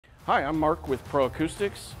Hi, I'm Mark with Pro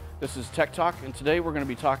Acoustics. This is Tech Talk, and today we're going to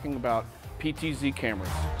be talking about PTZ cameras.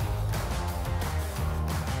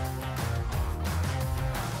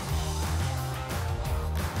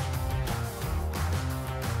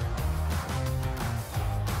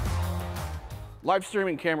 Live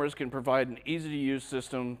streaming cameras can provide an easy-to-use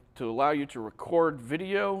system to allow you to record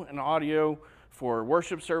video and audio for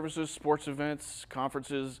worship services, sports events,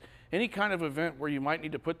 conferences, any kind of event where you might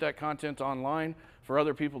need to put that content online for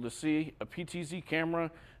other people to see. A PTZ camera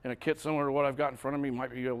and a kit similar to what I've got in front of me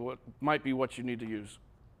might be what you need to use.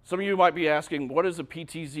 Some of you might be asking, what is a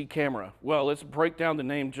PTZ camera? Well, let's break down the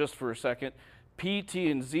name just for a second.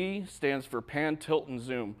 PTZ stands for pan, tilt, and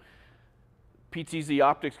zoom.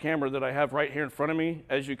 PTZOptics camera that I have right here in front of me,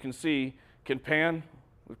 as you can see, can pan,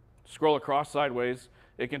 scroll across sideways.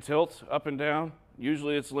 It can tilt up and down.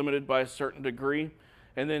 Usually it's limited by a certain degree.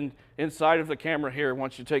 And then inside of the camera here,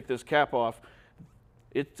 once you take this cap off,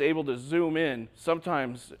 it's able to zoom in,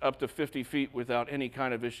 sometimes up to 50 feet without any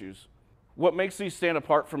kind of issues. What makes these stand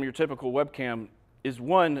apart from your typical webcam is,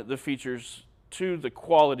 one, the features, two, the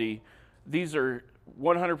quality. These are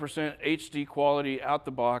 100% HD quality out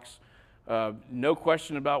the box. No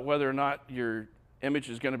question about whether or not your image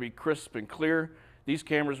is going to be crisp and clear. These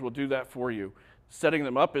cameras will do that for you. Setting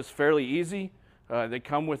them up is fairly easy. They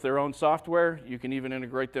come with their own software. You can even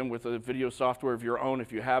integrate them with a video software of your own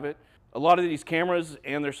if you have it. A lot of these cameras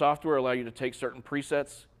and their software allow you to take certain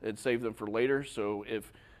presets and save them for later. So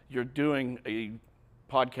if you're doing a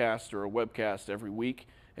podcast or a webcast every week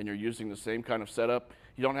and you're using the same kind of setup,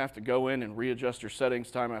 you don't have to go in and readjust your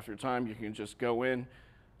settings time after time. You can just go in,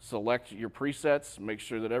 select your presets, make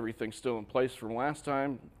sure that everything's still in place from last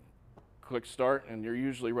time, click start, and you're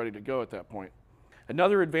usually ready to go at that point.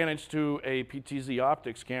 Another advantage to a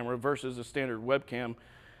PTZOptics camera versus a standard webcam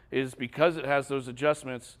is because it has those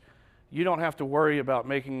adjustments, you don't have to worry about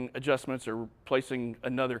making adjustments or placing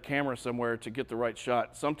another camera somewhere to get the right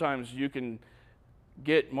shot. Sometimes you can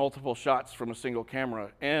get multiple shots from a single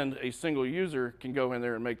camera, and a single user can go in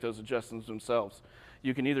there and make those adjustments themselves.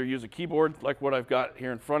 You can either use a keyboard like what I've got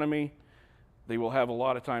here in front of me. They will have a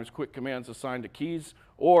lot of times quick commands assigned to keys,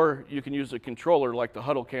 or you can use a controller like the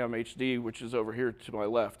HuddleCam HD, which is over here to my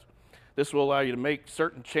left. This will allow you to make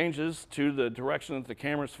certain changes to the direction that the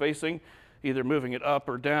camera is facing, either moving it up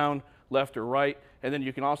or down, left or right, and then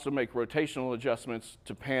you can also make rotational adjustments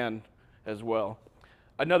to pan as well.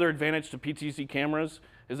 Another advantage to PTZ cameras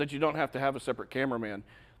is that you don't have to have a separate cameraman.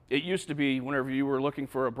 It used to be whenever you were looking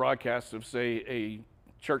for a broadcast of, say, a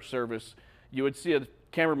church service, you would see a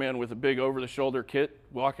cameraman with a big over-the-shoulder kit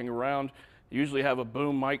walking around. You usually have a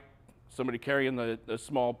boom mic, somebody carrying the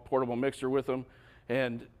small portable mixer with them,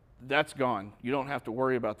 and that's gone. You don't have to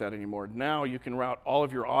worry about that anymore. Now you can route all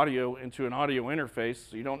of your audio into an audio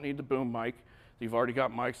interface, so you don't need the boom mic. You've already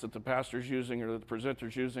got mics that the pastor's using or that the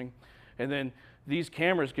presenter's using. And then these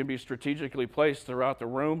cameras can be strategically placed throughout the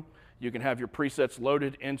room. You can have your presets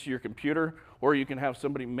loaded into your computer, or you can have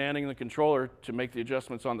somebody manning the controller to make the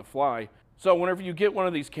adjustments on the fly. So whenever you get one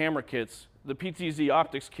of these camera kits, the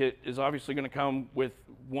PTZOptics kit is obviously going to come with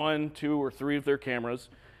 1, 2, or 3 of their cameras.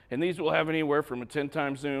 And these will have anywhere from a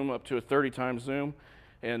 10x zoom up to a 30x zoom.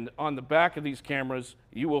 And on the back of these cameras,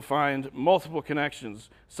 you will find multiple connections.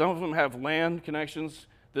 Some of them have LAN connections.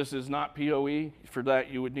 This is not PoE. For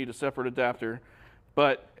that, you would need a separate adapter.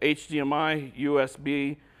 But HDMI,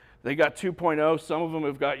 USB, they got 2.0. Some of them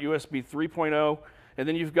have got USB 3.0. And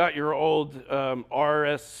then you've got your old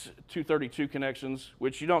RS-232 connections,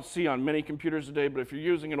 which you don't see on many computers today, but if you're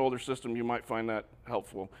using an older system, you might find that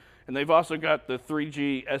helpful. And they've also got the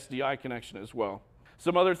 3G SDI connection as well.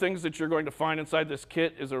 Some other things that you're going to find inside this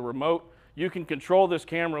kit is a remote. You can control this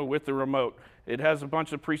camera with the remote. It has a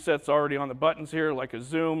bunch of presets already on the buttons here, like a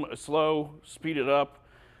zoom, a slow, speed it up.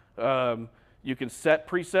 You can set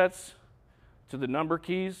presets to the number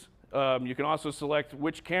keys. You can also select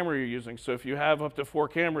which camera you're using. So if you have up to 4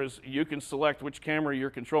 cameras, you can select which camera you're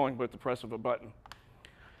controlling with the press of a button.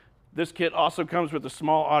 This kit also comes with a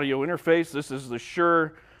small audio interface. This is the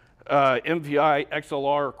Shure MVI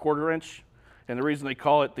XLR 1/4 inch. And the reason they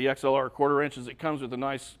call it the XLR 1/4 inch is it comes with a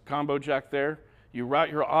nice combo jack there. You route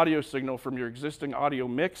your audio signal from your existing audio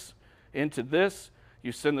mix into this.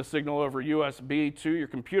 You send the signal over USB to your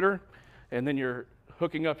computer, and then you're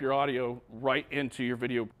hooking up your audio right into your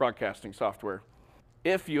video broadcasting software.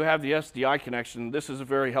 If you have the SDI connection, this is a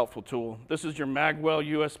very helpful tool. This is your Magwell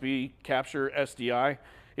USB Capture SDI.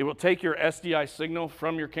 It will take your SDI signal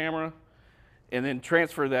from your camera and then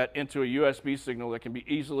transfer that into a USB signal that can be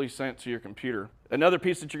easily sent to your computer. Another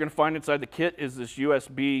piece that you're going to find inside the kit is this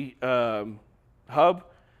USB hub.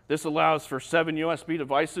 This allows for 7 USB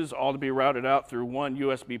devices, all to be routed out through one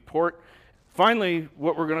USB port. Finally,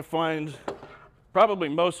 what we're going to find probably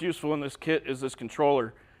most useful in this kit is this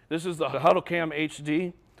controller. This is the HuddleCam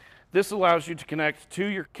HD. This allows you to connect to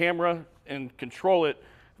your camera and control it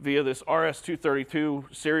via this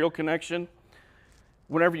RS-232 serial connection.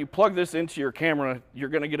 Whenever you plug this into your camera, you're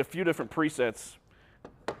going to get a few different presets.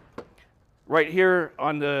 Right here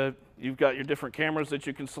you've got your different cameras that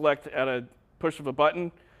you can select at a push of a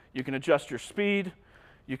button. You can adjust your speed.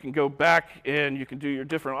 You can go back and you can do your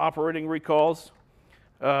different operating recalls.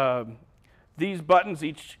 These buttons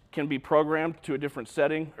each can be programmed to a different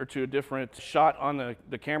setting or to a different shot on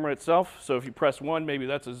the camera itself. So if you press 1, maybe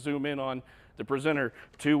that's a zoom in on the presenter.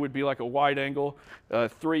 2 would be like a wide angle.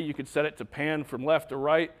 3, you could set it to pan from left to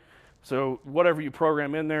right. So whatever you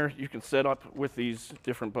program in there, you can set up with these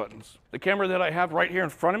different buttons. The camera that I have right here in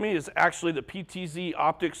front of me is actually the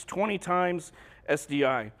PTZOptics 20x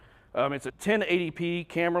SDI. It's a 1080p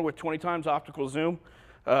camera with 20 times optical zoom.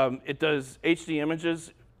 It does HD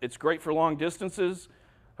images. It's great for long distances,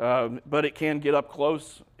 but it can get up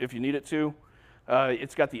close if you need it to.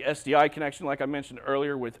 It's got the SDI connection, like I mentioned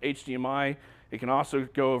earlier, with HDMI. It can also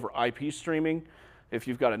go over IP streaming. If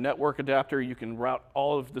you've got a network adapter, you can route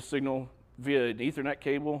all of the signal via an Ethernet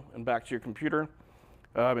cable and back to your computer.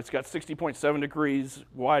 It's got 60.7 degrees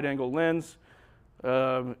wide angle lens.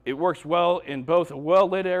 It works well in both a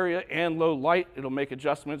well-lit area and low light. It'll make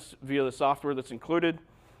adjustments via the software that's included.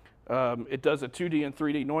 It does a 2D and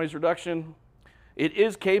 3D noise reduction. It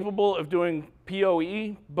is capable of doing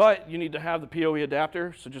PoE, but you need to have the PoE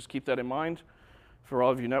adapter, so just keep that in mind for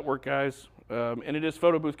all of you network guys. And it is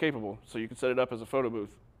photo booth capable, so you can set it up as a photo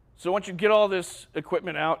booth. So once you get all this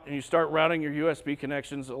equipment out and you start routing your USB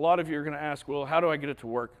connections, a lot of you are going to ask, well, how do I get it to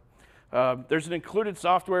work? There's an included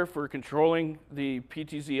software for controlling the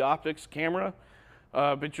PTZOptics camera,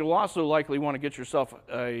 but you'll also likely want to get yourself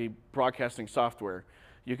a broadcasting software.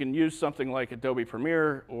 You can use something like Adobe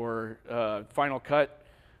Premiere or Final Cut,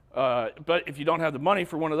 but if you don't have the money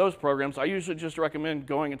for one of those programs, I usually just recommend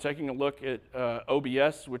going and taking a look at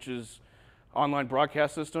OBS, which is Online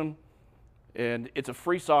Broadcast System, and it's a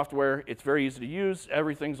free software. It's very easy to use.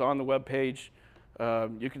 Everything's on the web page.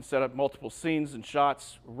 You can set up multiple scenes and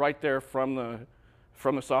shots right there from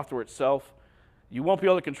the software itself. You won't be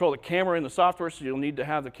able to control the camera in the software, so you'll need to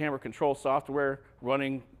have the camera control software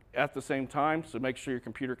running at the same time, so make sure your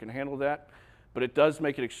computer can handle that. But it does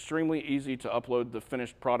make it extremely easy to upload the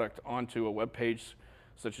finished product onto a web page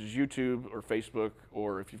such as YouTube or Facebook,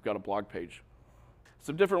 or if you've got a blog page.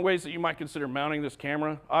 Some different ways that you might consider mounting this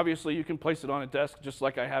camera. Obviously, you can place it on a desk just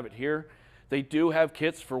like I have it here. They do have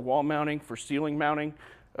kits for wall mounting, for ceiling mounting.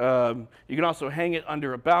 You can also hang it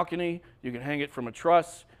under a balcony. You can hang it from a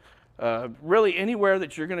truss. Really anywhere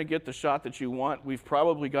that you're going to get the shot that you want, we've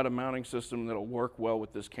probably got a mounting system that'll work well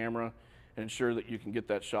with this camera and ensure that you can get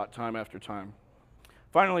that shot time after time.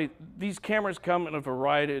 Finally, these cameras come in a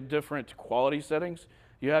variety of different quality settings.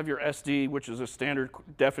 You have your SD, which is a standard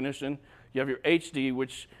definition. You have your HD,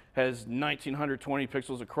 which has 1920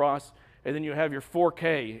 pixels across. And then you have your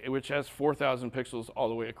 4K, which has 4,000 pixels all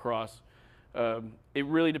the way across. It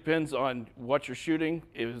really depends on what you're shooting.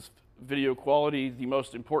 Is video quality the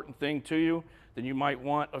most important thing to you? Then you might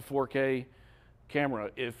want a 4K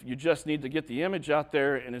camera. If you just need to get the image out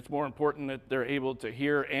there and it's more important that they're able to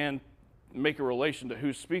hear and make a relation to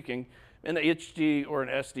who's speaking, an HD or an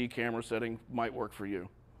SD camera setting might work for you.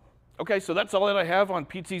 Okay, so that's all that I have on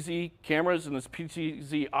PTZ cameras and this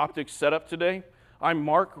PTZOptics setup today. I'm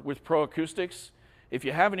Mark with Pro Acoustics. If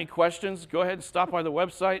you have any questions, go ahead and stop by the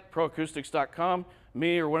website, proacoustics.com.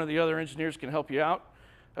 Me or one of the other engineers can help you out.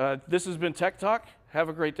 This has been Tech Talk. Have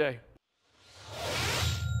a great day.